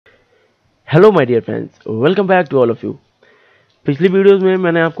Hello my dear friends, welcome back to all of you. पिछली videos में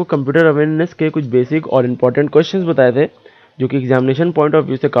मैंने आपको कंप्यूटर अवेयरनेस के कुछ बेसिक और इम्पॉर्टेंट क्वेश्चंस बताए थे जो कि एग्जामिनेशन पॉइंट ऑफ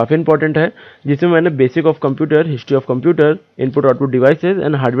व्यू से काफ़ी इंपॉर्टेंट है, जिसमें मैंने basic of computer, history of computer, input output devices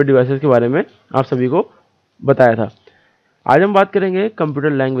and hardware devices के बारे में आप सभी को बताया था। आज हम बात करेंगे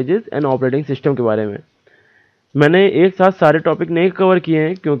computer languages and operating system के बारे में। मैंने एक साथ सारे टॉपिक नहीं कवर किए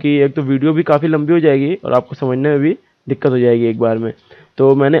हैं क्योंकि एक तो वीडियो भी काफ़ी लंबी हो जाएगी और आपको समझने में भी दिक्कत हो जाएगी एक बार में।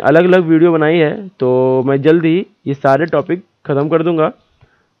 तो मैंने अलग अलग वीडियो बनाई है, तो मैं जल्द ही ये सारे टॉपिक ख़त्म कर दूंगा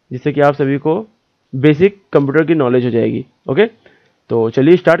जिससे कि आप सभी को बेसिक कंप्यूटर की नॉलेज हो जाएगी। ओके, तो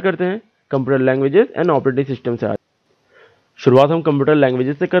चलिए स्टार्ट करते हैं computer languages and operating system से। आज शुरुआत हम कंप्यूटर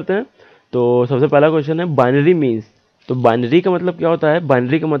लैंग्वेजेस से करते हैं। तो सबसे पहला क्वेश्चन है बाइनरी मीन्स। तो बाइनरी का मतलब क्या होता है?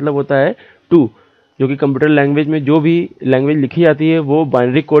 बाइनरी का मतलब होता है टू, जो कि कंप्यूटर लैंग्वेज में जो भी लैंग्वेज लिखी जाती है वो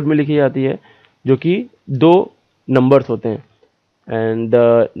बाइनरी कोड में लिखी जाती है, जो कि दो नंबर्स होते हैं। एंड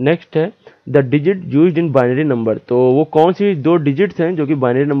नेक्स्ट है the digit used in binary number. तो वो कौन सी दो डिजिट्स हैं जो कि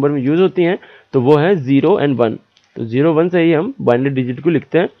बाइनरी नंबर में यूज होती हैं? तो वो है 0 एंड 1। तो 0 1 से ही हम बाइनरी डिजिट को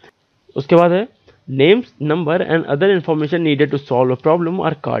लिखते हैं। उसके बाद है names, number and other information needed to solve a problem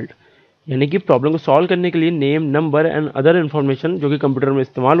are called. यानी कि प्रॉब्लम को सॉल्व करने के लिए name, number and other information जो कि कंप्यूटर में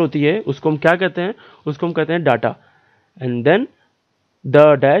इस्तेमाल होती है उसको हम क्या कहते हैं? उसको हम कहते हैं data. And then the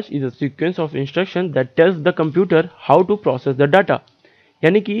dash is a sequence of instruction that tells the computer how to process the data।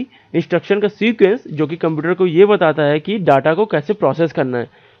 यानी कि इंस्ट्रक्शन का सीक्वेंस जो कि कंप्यूटर को ये बताता है कि डाटा को कैसे प्रोसेस करना है।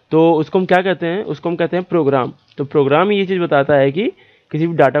 तो उसको हम क्या कहते हैं? उसको हम कहते हैं प्रोग्राम। तो प्रोग्राम ये चीज़ बताता है कि किसी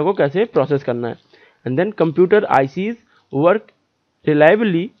भी डाटा को कैसे प्रोसेस करना है। And then computer ICs work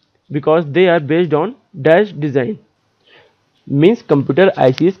reliably because they are based on dash design. Means computer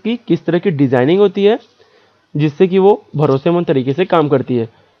ICs की किस तरह की डिज़ाइनिंग होती है जिससे कि वो भरोसेमंद तरीके से काम करती है।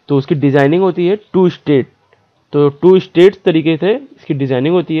 तो उसकी डिज़ाइनिंग होती है टू स्टेट। तो टू स्टेट तरीके से इसकी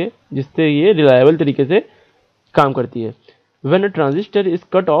डिज़ाइनिंग होती है जिससे ये रिलायबल तरीके से काम करती है। When a transistor is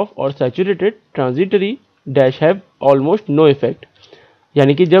cut off और saturated, transitory dash have almost no effect.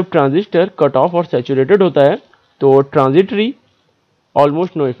 यानी कि जब ट्रांजिस्टर कट ऑफ और सैचुरेटेड होता है तो ट्रांजिटरी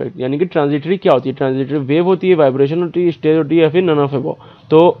ऑलमोस्ट नो इफेक्ट। यानी कि ट्रांजिटरी क्या होती है? ट्रांजिटरी वेव होती है, वाइब्रेशन होती है, स्टेज होती है, या फिर नन ऑफ एबव।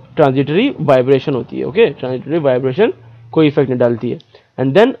 तो ट्रांजिटरी वाइब्रेशन होती है। ओके, ट्रांजिटरी वाइब्रेशन कोई इफेक्ट नहीं डालती है।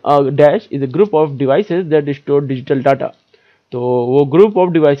 And then dash is a group of devices that store digital data. तो वो ग्रुप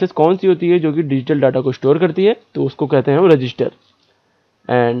ऑफ डिवाइसेस कौन सी होती है जो कि डिजिटल डाटा को स्टोर करती है? तो उसको कहते हैं हम register.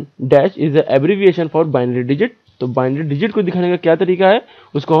 And dash is a abbreviation for binary digit. तो बाइनरी डिजिट को दिखाने का क्या तरीका है?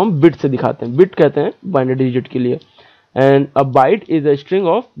 उसको हम बिट से दिखाते हैं। बिट कहते हैं बाइनरी डिजिट के लिए। And a bite is a string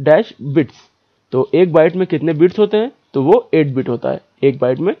of dash bits. तो एक बाइट में कितने बिट्स होते हैं? तो वो 8 बिट होता है। एक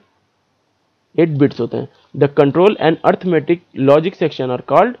बाइट में 8 बिट्स होते हैं। The control and arithmetic logic section are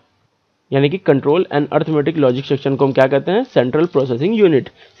called. यानी कि control and arithmetic logic section को हम क्या कहते हैं? सेंट्रल प्रोसेसिंग यूनिट,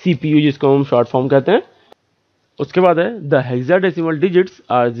 सीपीयू, जिसको हम शॉर्ट फॉर्म कहते हैं। उसके बाद है the hexadecimal digits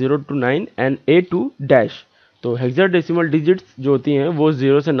are 0 to 9 and A to dash. तो हेक्साडेसिमल डिजिट्स जो होती हैं वो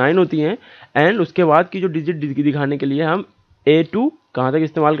 0 से 9 होती हैं। एंड उसके बाद की जो डिजिट दिखाने के लिए हम A2 कहाँ तक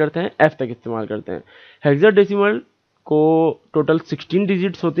इस्तेमाल करते हैं? F तक इस्तेमाल करते हैं। हेक्साडेसिमल को टोटल 16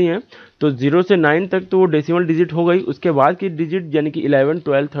 डिजिट्स होती हैं। तो 0 से 9 तक तो वो डेसिमल डिजिट हो गई। उसके बाद की डिजिट यानी कि 11,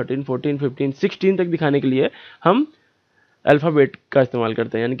 12, 13, 14, 15, 16 तक दिखाने के लिए हम अल्फ़ाबेट का इस्तेमाल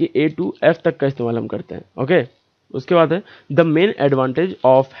करते हैं, यानी कि A to F तक का इस्तेमाल हम करते हैं। ओके, उसके बाद है the main advantage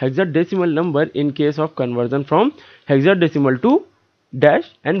of hexadecimal number in case of conversion from hexadecimal to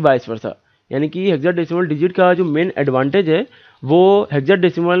dash and vice versa. यानी कि हेक्साडेसिमल डिजिट का जो मेन एडवांटेज है वो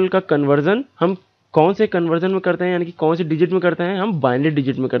हेक्साडेसिमल का कन्वर्जन हम कौन से कन्वर्जन में करते हैं, यानी कि कौन से डिजिट में करते हैं? हम बाइनरी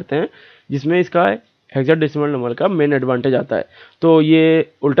डिजिट में करते हैं, जिसमें इसका हेक्साडेसिमल नंबर का मेन एडवांटेज आता है। तो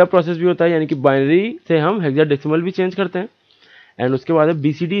ये उल्टा प्रोसेस भी होता है, यानी कि बाइनरी से हम हेक्साडेसिमल भी चेंज करते हैं। एंड उसके बाद है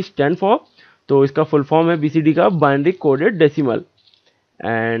BCD स्टैंड फॉर। तो इसका फुल फॉर्म है BCD का binary coded decimal.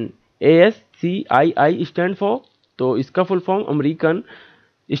 And ASCII stand for. तो इसका full form American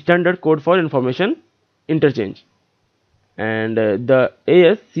standard code for information interchange. And the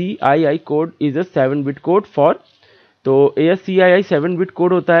ASCII code is a 7-bit code for. तो ASCII 7-bit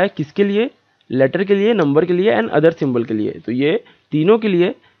कोड होता है किसके लिए? लेटर के लिए, नंबर के लिए एंड अदर सिंबल के लिए। तो ये तीनों के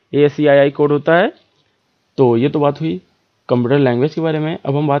लिए ASCII कोड होता है। तो ये तो बात हुई कंप्यूटर लैंग्वेज के बारे में।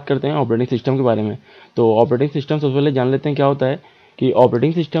 अब हम बात करते हैं ऑपरेटिंग सिस्टम के बारे में। तो ऑपरेटिंग सिस्टम सबसे पहले जान लेते हैं क्या होता है। कि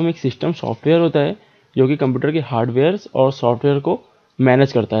ऑपरेटिंग सिस्टम एक सिस्टम सॉफ्टवेयर होता है जो कि कंप्यूटर के हार्डवेयर और सॉफ्टवेयर को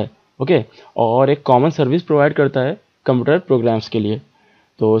मैनेज करता है। ओके, और एक कॉमन सर्विस प्रोवाइड करता है कंप्यूटर प्रोग्राम्स के लिए।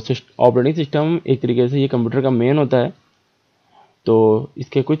 तो ऑपरेटिंग सिस्टम एक तरीके से ये कंप्यूटर का मेन होता है। तो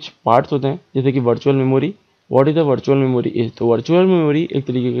इसके कुछ पार्ट्स होते हैं जैसे कि virtual memory. What is the virtual memory is? तो वर्चुअल मेमोरी एक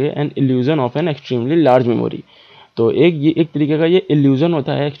तरीके के an illusion of an extremely large memory. तो ये एक तरीके का ये इल्यूजन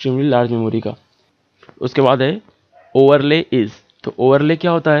होता है एक्सट्रीमली लार्ज मेमोरी का। उसके बाद है ओवरले इज। तो ओवरले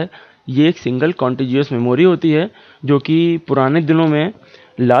क्या होता है, ये एक सिंगल कॉन्टिग्यूअस मेमोरी होती है जो कि पुराने दिनों में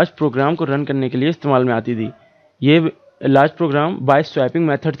लार्ज प्रोग्राम को रन करने के लिए इस्तेमाल में आती थी। ये large programme bye swapping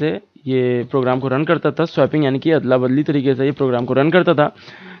method से ये प्रोग्राम को रन करता था। स्वैपिंग यानी कि अदला बदली तरीके से ये प्रोग्राम को रन करता था।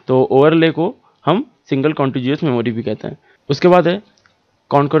 तो ओवरले को हम सिंगल कॉन्टिग्यूअस मेमोरी भी कहते हैं। उसके बाद है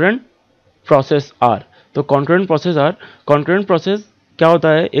कॉन्करेंट प्रोसेस आर। तो कॉन्करेंट प्रोसेस क्या होता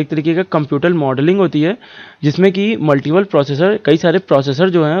है, एक तरीके का कंप्यूटर मॉडलिंग होती है जिसमें कि मल्टीपल प्रोसेसर, कई सारे प्रोसेसर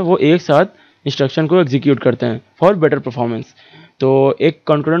जो हैं वो एक साथ इंस्ट्रक्शन को एग्जीक्यूट करते हैं फॉर बेटर परफॉर्मेंस। तो एक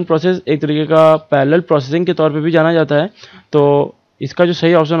कॉन्करेंट प्रोसेस एक तरीके का पैरेलल प्रोसेसिंग के तौर पे भी जाना जाता है। तो इसका जो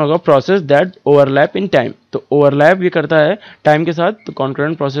सही ऑप्शन होगा process that overlap in time. तो ओवरलैप ये करता है टाइम के साथ, तो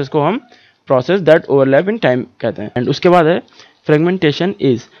कॉन्करेंट प्रोसेस को हम process that overlap in time कहते हैं। एंड उसके बाद है फ्रेगमेंटेशन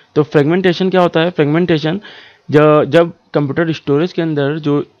इज। तो फ्रेगमेंटेशन क्या होता है, फ्रेगमेंटेशन जब कंप्यूटर स्टोरेज के अंदर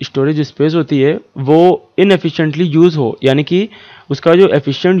जो स्टोरेज स्पेस होती है वो इनएफिशिएंटली यूज़ हो, यानी कि उसका जो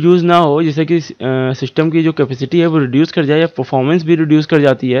एफिशिएंट यूज़ ना हो, जैसे कि सिस्टम की जो कैपेसिटी है वो रिड्यूस कर जाए या परफॉर्मेंस भी रिड्यूस कर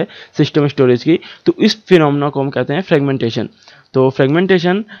जाती है सिस्टम स्टोरेज की, तो इस फिनोमेना को हम कहते हैं फ्रेगमेंटेशन। तो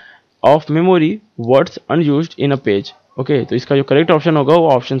fragmentation of memory words unused in a page. Okay, तो इसका जो करेक्ट ऑप्शन होगा वो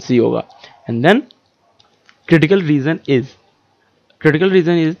ऑप्शन सी होगा। And than critical reason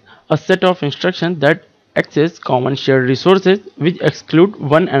is a set of instruction that access common shared resources which exclude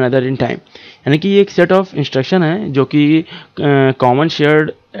one another in time। यानी कि ये एक सेट ऑफ इंस्ट्रक्शन है जो कि कॉमन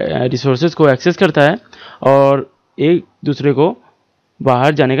शेयर्ड रिसोर्सेज को एक्सेस करता है और एक दूसरे को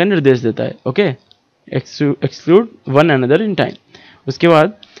बाहर जाने का निर्देश देता है। Okay, exclude one another in time. उसके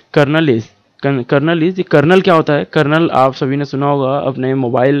बाद कर्नल इज। ये कर्नल क्या होता है, कर्नल आप सभी ने सुना होगा, अपने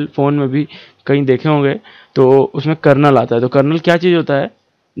मोबाइल फ़ोन में भी कहीं देखे होंगे, तो उसमें कर्नल आता है। तो कर्नल क्या चीज़ होता है,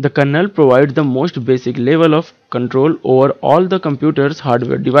 The kernel provides the most basic level of control over all the computer's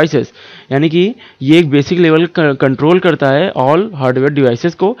hardware devices। यानी कि ये एक बेसिक लेवल कंट्रोल करता है ऑल हार्डवेयर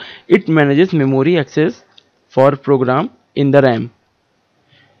डिवाइसेस को। It manages memory access for program in the RAM।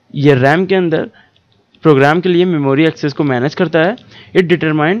 ये रैम के अंदर प्रोग्राम के लिए मेमोरी एक्सेस को मैनेज करता है। It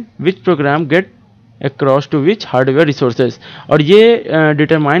determine which program get across to which hardware resources. और ये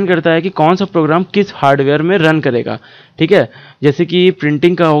डिटरमाइन करता है कि कौन सा प्रोग्राम किस हार्डवेयर में रन करेगा। ठीक है, जैसे कि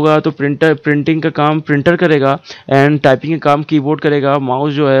प्रिंटिंग का होगा तो प्रिंटिंग का काम प्रिंटर करेगा, एंड टाइपिंग का काम कीबोर्ड करेगा,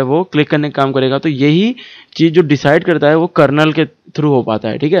 माउस जो है वो क्लिक करने का काम करेगा। तो यही चीज़ जो डिसाइड करता है वो कर्नल के थ्रू हो पाता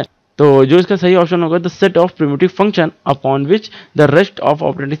है। ठीक है, तो जो इसका सही ऑप्शन होगा the set of primitive function upon which the rest of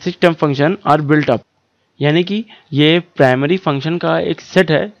operating system function are built up. यानी कि ये प्राइमरी फंक्शन का एक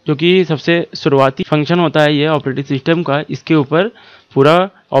सेट है जो कि सबसे शुरुआती फंक्शन होता है ये ऑपरेटिंग सिस्टम का, इसके ऊपर पूरा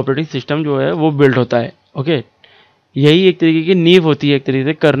ऑपरेटिंग सिस्टम जो है वो बिल्ड होता है। ओके, यही एक तरीके की नींव होती है, एक तरीके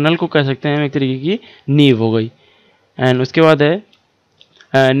से कर्नल को कह सकते हैं एक तरीके की नींव हो गई। एंड उसके बाद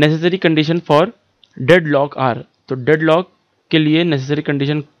है necessary condition for deadlock are. तो डेडलॉक के लिए नेसेसरी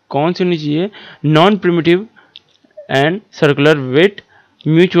कंडीशन कौन सी होनी चाहिए, non primitive and circular wait,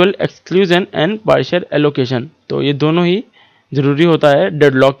 mutual exclusion and partial allocation. तो ये दोनों ही ज़रूरी होता है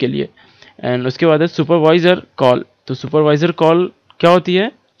डेडलॉक के लिए। एंड उसके बाद है सुपरवाइज़र कॉल। तो सुपरवाइज़र कॉल क्या होती है,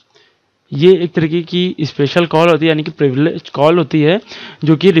 ये एक तरीके की स्पेशल कॉल होती है, यानी कि प्रिविलेज कॉल होती है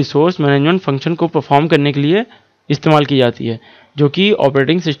जो कि रिसोर्स मैनेजमेंट फंक्शन को परफॉर्म करने के लिए इस्तेमाल की जाती है, जो कि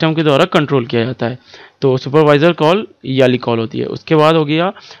ऑपरेटिंग सिस्टम के द्वारा कंट्रोल किया जाता है। तो सुपरवाइज़र कॉल ये वाली कॉल होती है। उसके बाद हो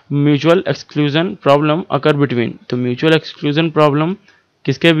गया mutual exclusion problem occur between. तो म्यूचुअल एक्सक्लूजन प्रॉब्लम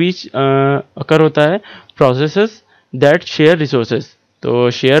किसके बीच अकर होता है, प्रोसेसेस दैट शेयर रिसोर्सेज। तो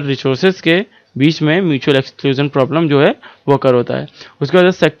शेयर रिसोर्सेज के बीच में म्यूचुअल एक्सक्लूजन प्रॉब्लम जो है वो अकर होता है। उसके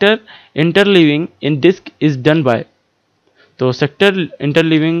बाद sector interleaving in disc is done by. तो सेक्टर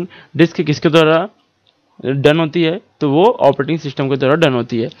इंटरलीविंग डिस्क किसके द्वारा डन होती है, तो वो ऑपरेटिंग सिस्टम के द्वारा डन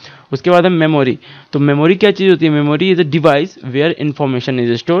होती है। उसके बाद है मेमोरी। तो मेमोरी क्या चीज़ होती है, memory is a device where information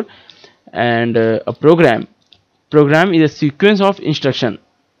is stored and a programme is a sequence of instruction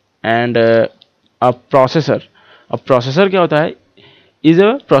and a processor क्या होता है,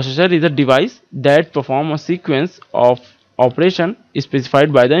 processor is a device that perform a sequence of operation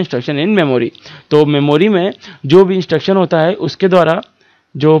specified by the instruction in memory। तो memory में जो भी instruction होता है उसके द्वारा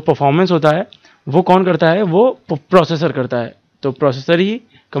जो परफॉर्मेंस होता है वो कौन करता है, वो प्रोसेसर करता है। तो प्रोसेसर ही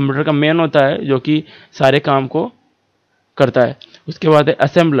कंप्यूटर का मेन होता है जो कि सारे काम को करता है। उसके बाद है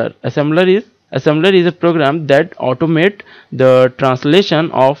Assembler is a program that automate the translation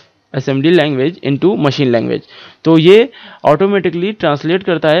of assembly language into machine language। तो ये ऑटोमेटिकली ट्रांसलेट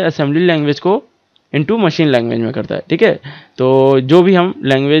करता है असेंबली लैंग्वेज को इनटू मशीन लैंग्वेज में करता है। ठीक है, तो जो भी हम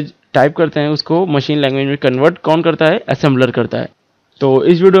लैंग्वेज टाइप करते हैं उसको मशीन लैंग्वेज में कन्वर्ट कौन करता है, असेंबलर करता है। तो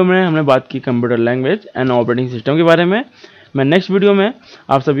इस वीडियो में हमने बात की computer language and operating system के बारे में। मैं नेक्स्ट वीडियो में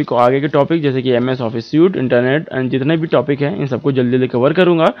आप सभी को आगे के टॉपिक जैसे कि MS office suit, internet and जितने भी टॉपिक हैं इन सबको जल्दी जल्दी कवर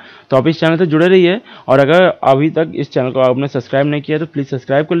करूंगा। तो आप इस चैनल से जुड़े रहिए, और अगर अभी तक इस चैनल को आपने सब्सक्राइब नहीं किया तो प्लीज़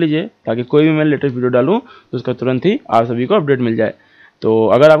सब्सक्राइब कर लीजिए, ताकि कोई भी मैं लेटेस्ट वीडियो डालूँ तो उसका तुरंत ही आप सभी को अपडेट मिल जाए। तो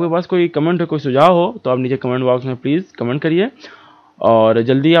अगर आपके पास कोई कमेंट हो, कोई सुझाव हो, तो आप नीचे कमेंट बॉक्स में प्लीज़ कमेंट करिए। और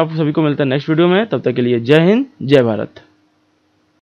जल्दी आप सभी को मिलता है नेक्स्ट वीडियो में। तब तक के लिए जय हिंद, जय भारत।